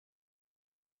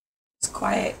just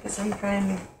quiet because I'm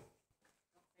trying to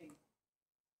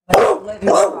let him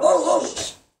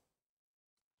watch.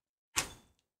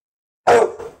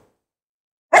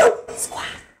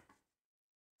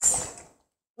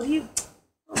 What are you?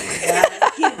 Oh my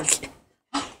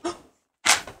God.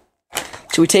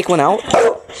 Should we take one out?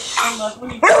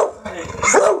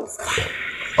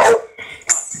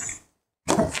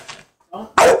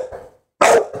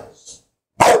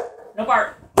 No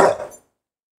bark.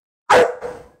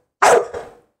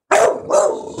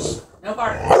 No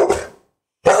bark.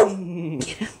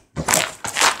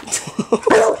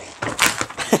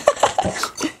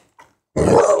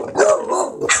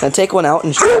 Now take one out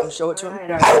and show it to him.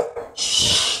 Alright.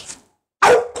 Shh.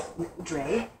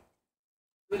 Dre.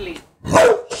 Really.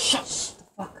 Shut the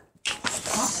fuck.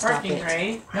 Stop barking,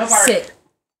 Dre. No bark. Sit.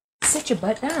 Sit your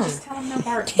butt down. Just tell him no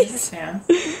bark. He understands.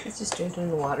 He's just drinking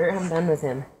the water. I'm done with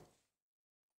him.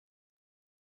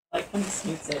 Like when he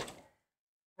snoots it.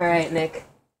 Alright, Nick.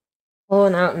 Pull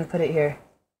one out and put it here.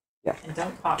 Yeah. And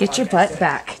don't cough. Get your butt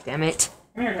back, damn it.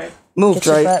 Come here, Dre. Move, Get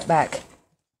your Dre. butt back.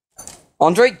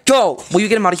 Andre, go! Will you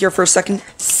get him out of here for a second?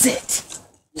 Sit.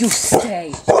 You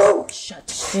stay.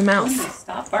 Shut your mouth.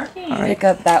 Stop barking. All right. Pick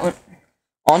up that one.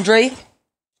 Andre?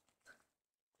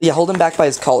 Yeah, hold him back by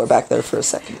his collar back there for a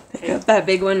second. Pick up that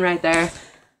big one right there.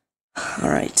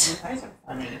 Alright. You guys are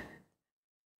funny.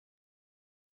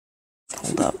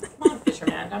 Hold up. Come on,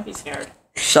 fisherman. Don't be scared.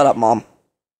 Shut up, Mom.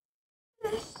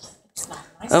 It's not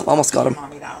nice Oh, to almost got him.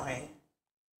 Mommy that way.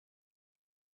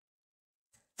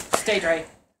 Stay, Dre.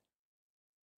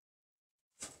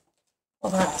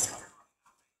 Hold on.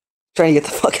 Trying to get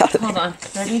the fuck out of Hold there. on.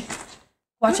 Ready?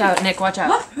 Watch out, Nick. Watch out.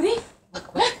 What? Honey?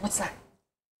 Look, what's that?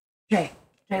 Dre.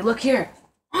 Dre, look here.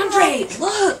 Andre,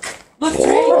 look. Look,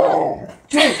 Dre.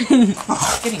 Dre.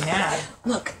 He's getting mad.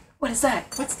 Look. What is that?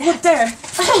 What's that? Look there.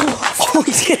 Oh,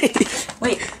 he's getting...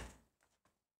 Wait.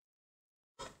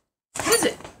 What is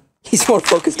it? He's more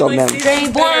focused on them. Dre,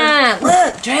 blind.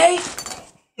 Look, Dre.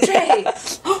 Dre.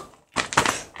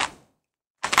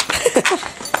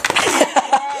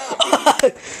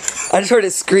 I just heard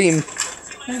it scream.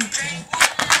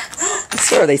 I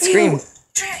swear they scream.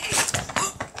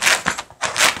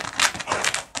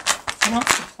 He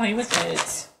wants to play with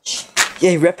it. Yeah,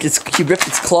 he ripped its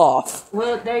claw off.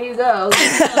 Well, there you go.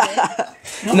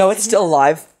 No, it's still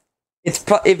alive. It's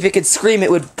if it could scream, it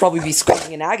would probably be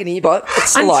screaming in agony, but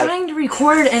it's still I'm alive. trying to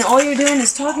record, and all you're doing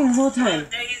is talking the whole time.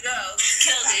 There you go.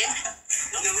 Killed it.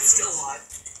 No, it's still alive.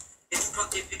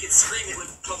 If it could scream, it would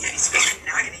probably be screaming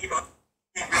in agony, but...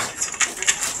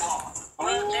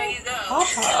 Well, there you go.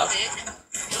 Papa.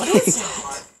 Killed it. What is it?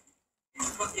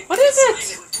 What is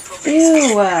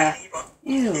it?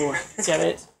 Ew. Ew. Forget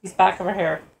it. He's back over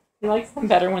here. He likes them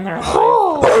better when they're alive.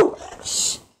 Oh!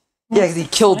 Yeah, because he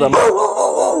killed them.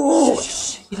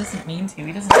 Shh. He doesn't mean to.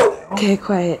 He doesn't know. Okay,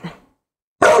 quiet.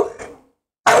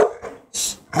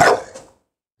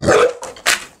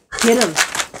 Get him.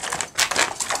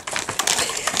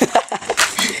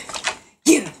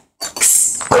 Get him!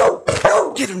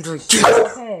 Get him, Drake. Get him.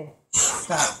 Okay.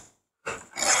 Stop.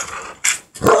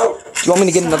 Do you want me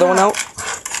to get another one out?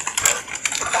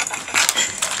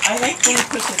 I like when he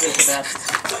pushes it the best.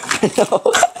 I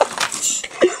know.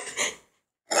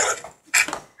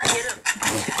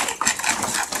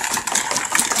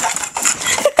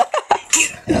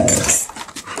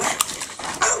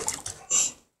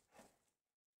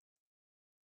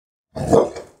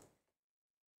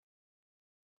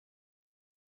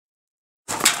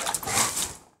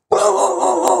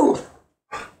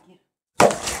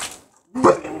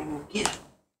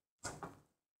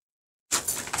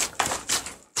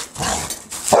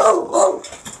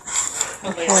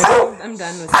 Okay, I'm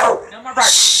done with it. no more bark.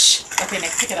 Okay,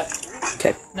 Nick, pick it up.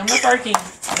 Okay. No more barking.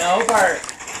 No bark.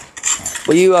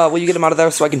 Will you get him out of there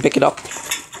so I can pick it up?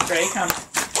 Dre, come.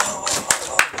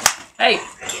 Hey,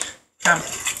 come.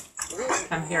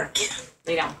 Come here.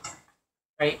 Lay down.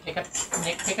 Right, pick up.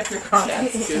 Nick, pick up your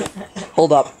crawdads, dude.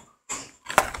 Hold up.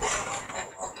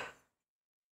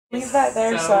 Leave that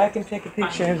there so I can take a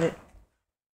picture funny. of it.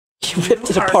 You ripped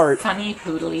it You are apart. Funny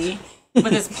poodly. With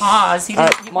his paws. He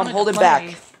Alright, didn't. He Mom, wanted hold to him play.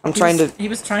 back. I'm trying to... He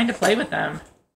was trying to play with them.